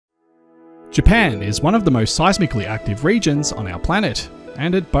Japan is one of the most seismically active regions on our planet,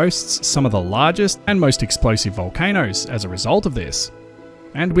 and it boasts some of the largest and most explosive volcanoes as a result of this.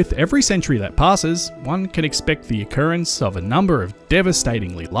 And with every century that passes, one can expect the occurrence of a number of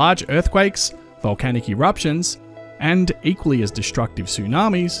devastatingly large earthquakes, volcanic eruptions, and equally as destructive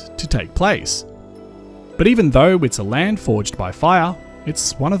tsunamis to take place. But even though it's a land forged by fire,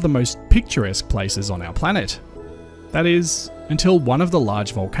 it's one of the most picturesque places on our planet. That is, until one of the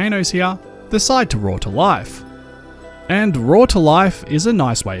large volcanoes here decide to roar to life. And roar to life is a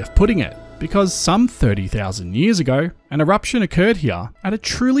nice way of putting it, because some 30,000 years ago, an eruption occurred here at a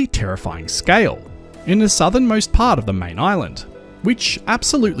truly terrifying scale, in the southernmost part of the main island, which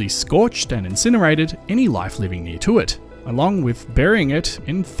absolutely scorched and incinerated any life living near to it, along with burying it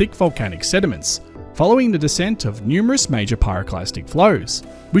in thick volcanic sediments, following the descent of numerous major pyroclastic flows,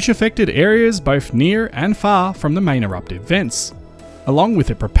 which affected areas both near and far from the main eruptive vents, along with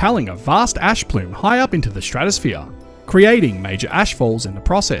it propelling a vast ash plume high up into the stratosphere, creating major ash falls in the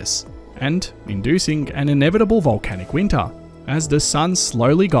process, and inducing an inevitable volcanic winter, as the sun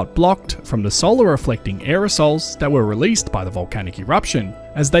slowly got blocked from the solar reflecting aerosols that were released by the volcanic eruption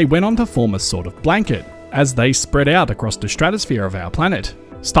as they went on to form a sort of blanket as they spread out across the stratosphere of our planet,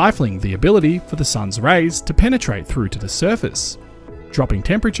 stifling the ability for the sun's rays to penetrate through to the surface, dropping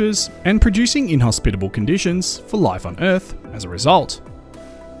temperatures and producing inhospitable conditions for life on Earth as a result.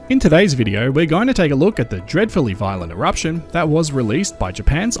 In today's video, we're going to take a look at the dreadfully violent eruption that was released by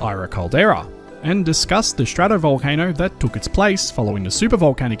Japan's Aira Caldera, and discuss the stratovolcano that took its place following the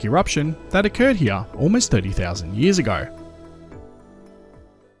supervolcanic eruption that occurred here almost 30,000 years ago.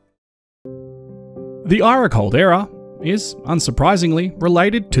 The Aira Caldera is, unsurprisingly,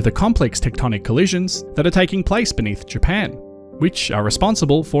 related to the complex tectonic collisions that are taking place beneath Japan, which are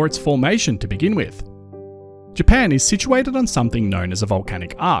responsible for its formation to begin with. Japan is situated on something known as a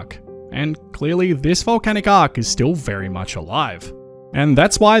volcanic arc, and clearly this volcanic arc is still very much alive. And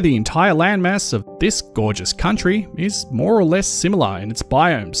that's why the entire landmass of this gorgeous country is more or less similar in its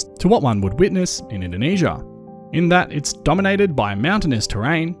biomes to what one would witness in Indonesia, in that it's dominated by mountainous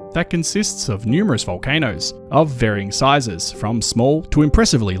terrain that consists of numerous volcanoes of varying sizes, from small to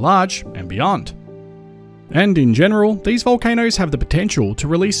impressively large and beyond. And in general, these volcanoes have the potential to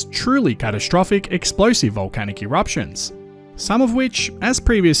release truly catastrophic explosive volcanic eruptions, some of which, as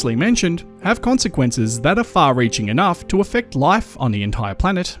previously mentioned, have consequences that are far-reaching enough to affect life on the entire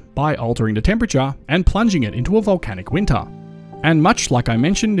planet by altering the temperature and plunging it into a volcanic winter. And much like I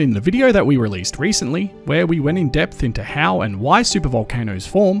mentioned in the video that we released recently, where we went in depth into how and why supervolcanoes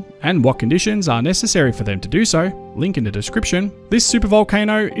form and what conditions are necessary for them to do so, link in the description, this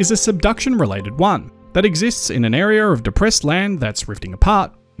supervolcano is a subduction-related one that exists in an area of depressed land that's rifting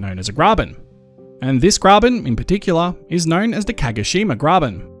apart, known as a graben. And this graben, in particular, is known as the Kagoshima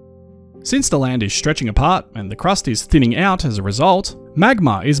Graben. Since the land is stretching apart and the crust is thinning out as a result,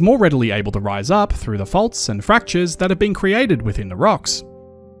 magma is more readily able to rise up through the faults and fractures that have been created within the rocks.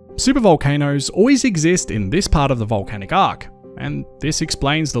 Supervolcanoes always exist in this part of the volcanic arc, and this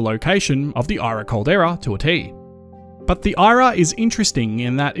explains the location of the Aira Caldera to a T. But the Aira is interesting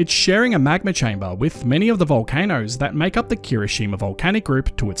in that it's sharing a magma chamber with many of the volcanoes that make up the Kirishima volcanic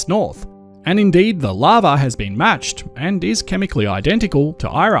group to its north. And indeed, the lava has been matched and is chemically identical to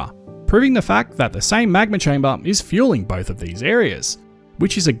Aira, proving the fact that the same magma chamber is fueling both of these areas,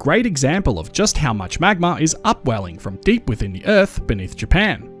 which is a great example of just how much magma is upwelling from deep within the Earth beneath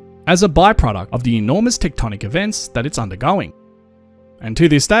Japan, as a byproduct of the enormous tectonic events that it's undergoing. And to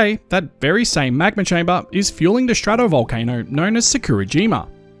this day, that very same magma chamber is fueling the stratovolcano known as Sukurajima,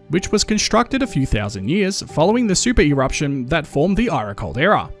 which was constructed a few thousand years following the super eruption that formed the Aira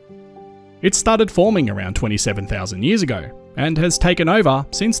Caldera. It started forming around 27,000 years ago, and has taken over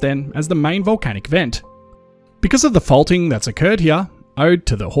since then as the main volcanic vent. Because of the faulting that's occurred here, owed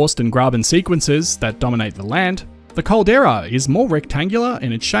to the Horst and Graben sequences that dominate the land, the caldera is more rectangular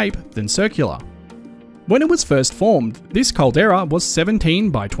in its shape than circular. When it was first formed, this caldera was 17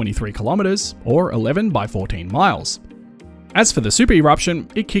 by 23 kilometers, or 11 by 14 miles. As for the super eruption,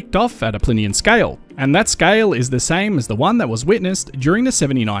 it kicked off at a Plinian scale, and that scale is the same as the one that was witnessed during the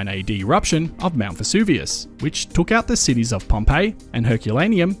 79 AD eruption of Mount Vesuvius, which took out the cities of Pompeii and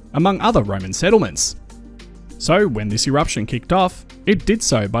Herculaneum, among other Roman settlements. So when this eruption kicked off, it did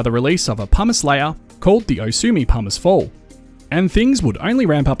so by the release of a pumice layer called the Osumi Pumice Fall. And things would only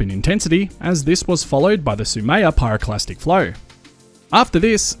ramp up in intensity as this was followed by the Sumaya pyroclastic flow. After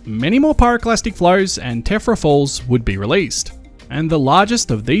this, many more pyroclastic flows and tephra falls would be released, and the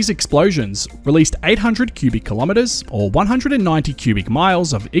largest of these explosions released 800 cubic kilometers or 190 cubic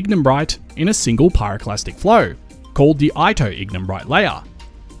miles of ignimbrite in a single pyroclastic flow, called the Ito ignimbrite layer,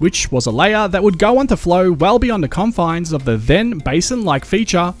 which was a layer that would go on to flow well beyond the confines of the then basin-like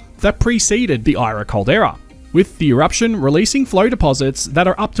feature that preceded the Aira Caldera, with the eruption releasing flow deposits that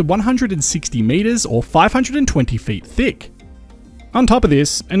are up to 160 meters or 520 feet thick. On top of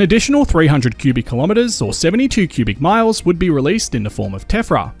this, an additional 300 cubic kilometers or 72 cubic miles would be released in the form of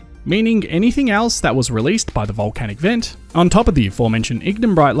tephra, meaning anything else that was released by the volcanic vent, on top of the aforementioned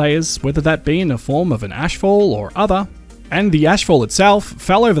ignimbrite layers, whether that be in the form of an ashfall or other, and the ashfall itself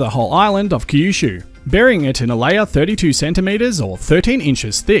fell over the whole island of Kyushu, burying it in a layer 32 centimeters or 13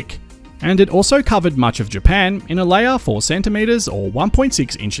 inches thick, and it also covered much of Japan in a layer 4 centimeters or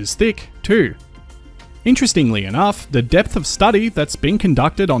 1.6 inches thick too. Interestingly enough, the depth of study that's been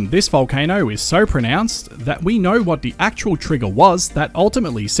conducted on this volcano is so pronounced that we know what the actual trigger was that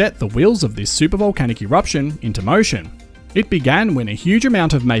ultimately set the wheels of this supervolcanic eruption into motion. It began when a huge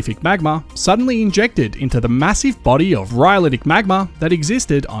amount of mafic magma suddenly injected into the massive body of rhyolitic magma that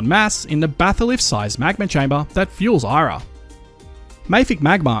existed en masse in the batholith-sized magma chamber that fuels Aira. Mafic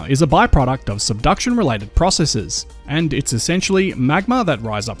magma is a byproduct of subduction-related processes, and it's essentially magma that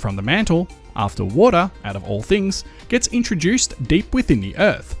rise up from the mantle after water, out of all things, gets introduced deep within the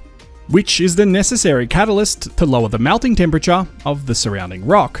earth, which is the necessary catalyst to lower the melting temperature of the surrounding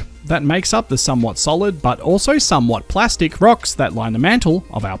rock that makes up the somewhat solid but also somewhat plastic rocks that line the mantle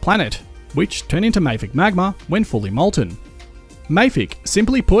of our planet, which turn into mafic magma when fully molten. Mafic,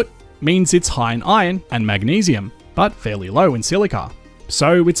 simply put, means it's high in iron and magnesium, but fairly low in silica.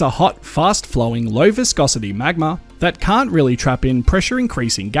 So it's a hot, fast-flowing, low-viscosity magma that can't really trap in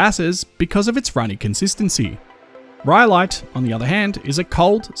pressure-increasing gases because of its runny consistency. Rhyolite, on the other hand, is a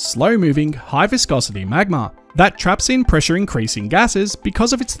cold, slow-moving, high-viscosity magma that traps in pressure-increasing gases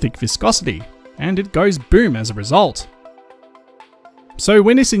because of its thick viscosity, and it goes boom as a result. So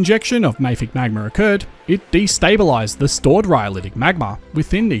when this injection of mafic magma occurred, it destabilized the stored rhyolitic magma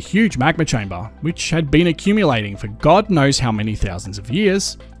within the huge magma chamber, which had been accumulating for God knows how many thousands of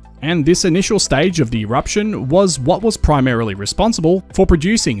years. And this initial stage of the eruption was what was primarily responsible for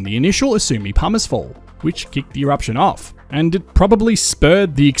producing the initial Asumi pumice fall, which kicked the eruption off, and it probably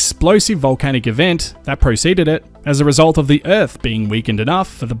spurred the explosive volcanic event that preceded it as a result of the Earth being weakened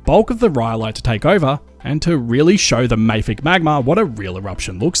enough for the bulk of the rhyolite to take over and to really show the mafic magma what a real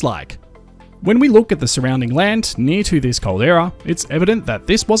eruption looks like. When we look at the surrounding land near to this caldera, it's evident that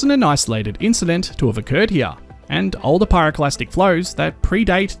this wasn't an isolated incident to have occurred here, and older pyroclastic flows that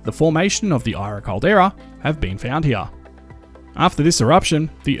predate the formation of the Aira Caldera have been found here. After this eruption,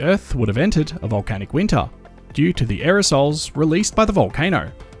 the Earth would have entered a volcanic winter, due to the aerosols released by the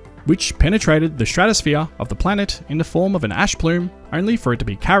volcano, which penetrated the stratosphere of the planet in the form of an ash plume, only for it to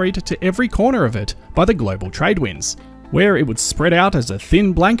be carried to every corner of it by the global trade winds, where it would spread out as a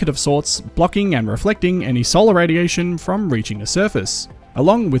thin blanket of sorts, blocking and reflecting any solar radiation from reaching the surface,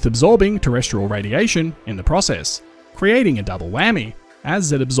 along with absorbing terrestrial radiation in the process, creating a double whammy,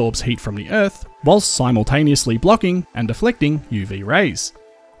 as it absorbs heat from the Earth, whilst simultaneously blocking and deflecting UV rays,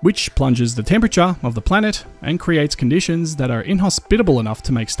 which plunges the temperature of the planet and creates conditions that are inhospitable enough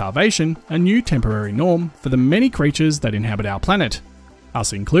to make starvation a new temporary norm for the many creatures that inhabit our planet,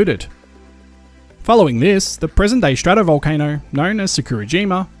 us included. Following this, the present-day stratovolcano, known as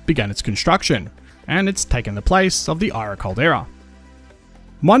Sukurajima, began its construction, and it's taken the place of the Aira Caldera.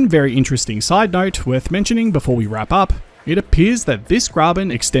 One very interesting side note worth mentioning before we wrap up, it appears that this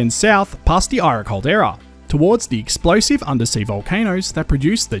graben extends south past the Aira Caldera, towards the explosive undersea volcanoes that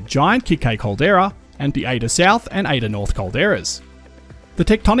produce the giant Kikei caldera and the Ada South and Ada North calderas. The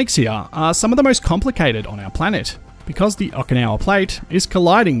tectonics here are some of the most complicated on our planet, because the Okinawa plate is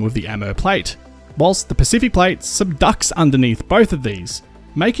colliding with the Amur plate, whilst the Pacific plate subducts underneath both of these,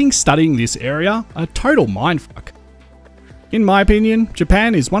 making studying this area a total mindfuck. In my opinion,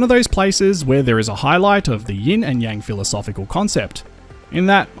 Japan is one of those places where there is a highlight of the yin and yang philosophical concept, in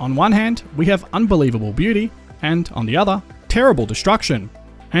that, on one hand, we have unbelievable beauty, and on the other, terrible destruction,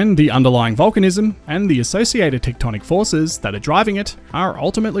 and the underlying volcanism and the associated tectonic forces that are driving it are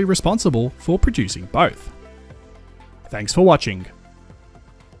ultimately responsible for producing both. Thanks for watching.